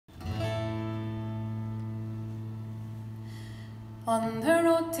On the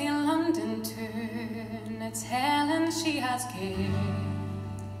road to London town, it's Helen she has gained.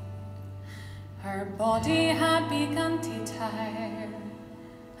 Her body had begun to tire,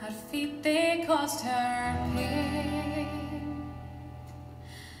 her feet they caused her pain.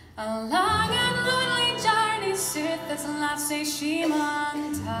 A long and lonely journey sooth this lassie she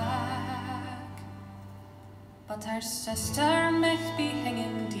maun tak, but her sister might be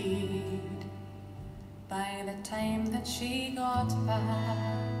hanging deed by the time that she got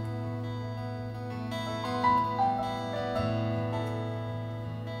back.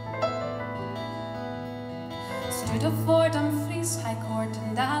 Stood afore Dumfries High Court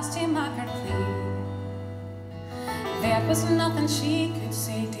and asked him a her plea. There was nothing she could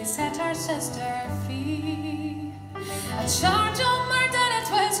say to set her sister free. A charge of murder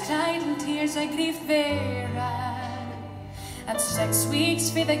it was cried, and tears of grief they ran. At 6 weeks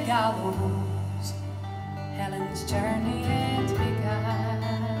for the gallows, Helen's journey it began.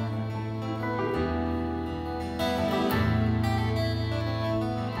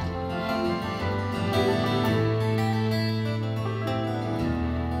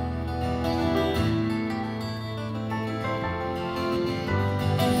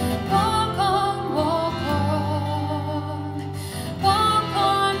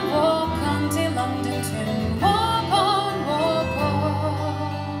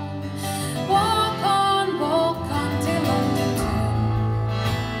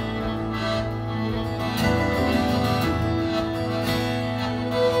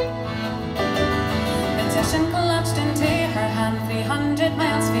 Clutched into her hand 300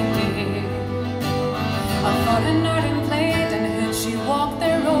 miles away. A foreigner in plaid and hood, she walked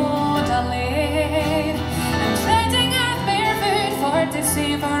the road alone, and treading earth barefoot for to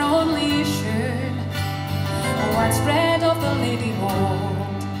save her only should. Word spread of the lady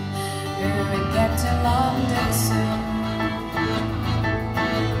bold, who would get to London soon.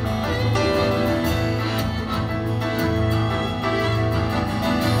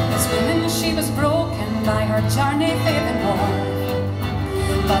 This woman she was broken by her journey through the north,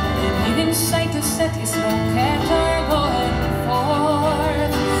 but the leading sight of city smoke kept her going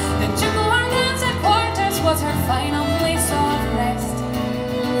forth. The Dumfries headquarters was her final place of rest,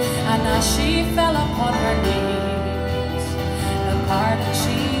 and as she fell upon her knees, the pardon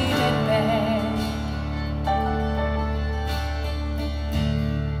she did beg.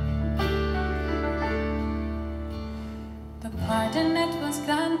 The pardon it was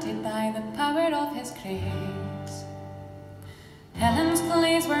granted by the power of his grace. Helen's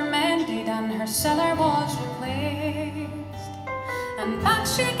clothes were mended and her cellar was replaced, and back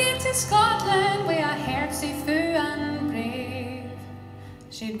she came to Scotland with a heart so full and brave.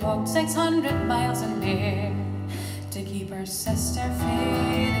 She'd walked 600 miles and more to keep her sister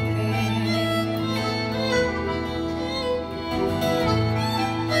free.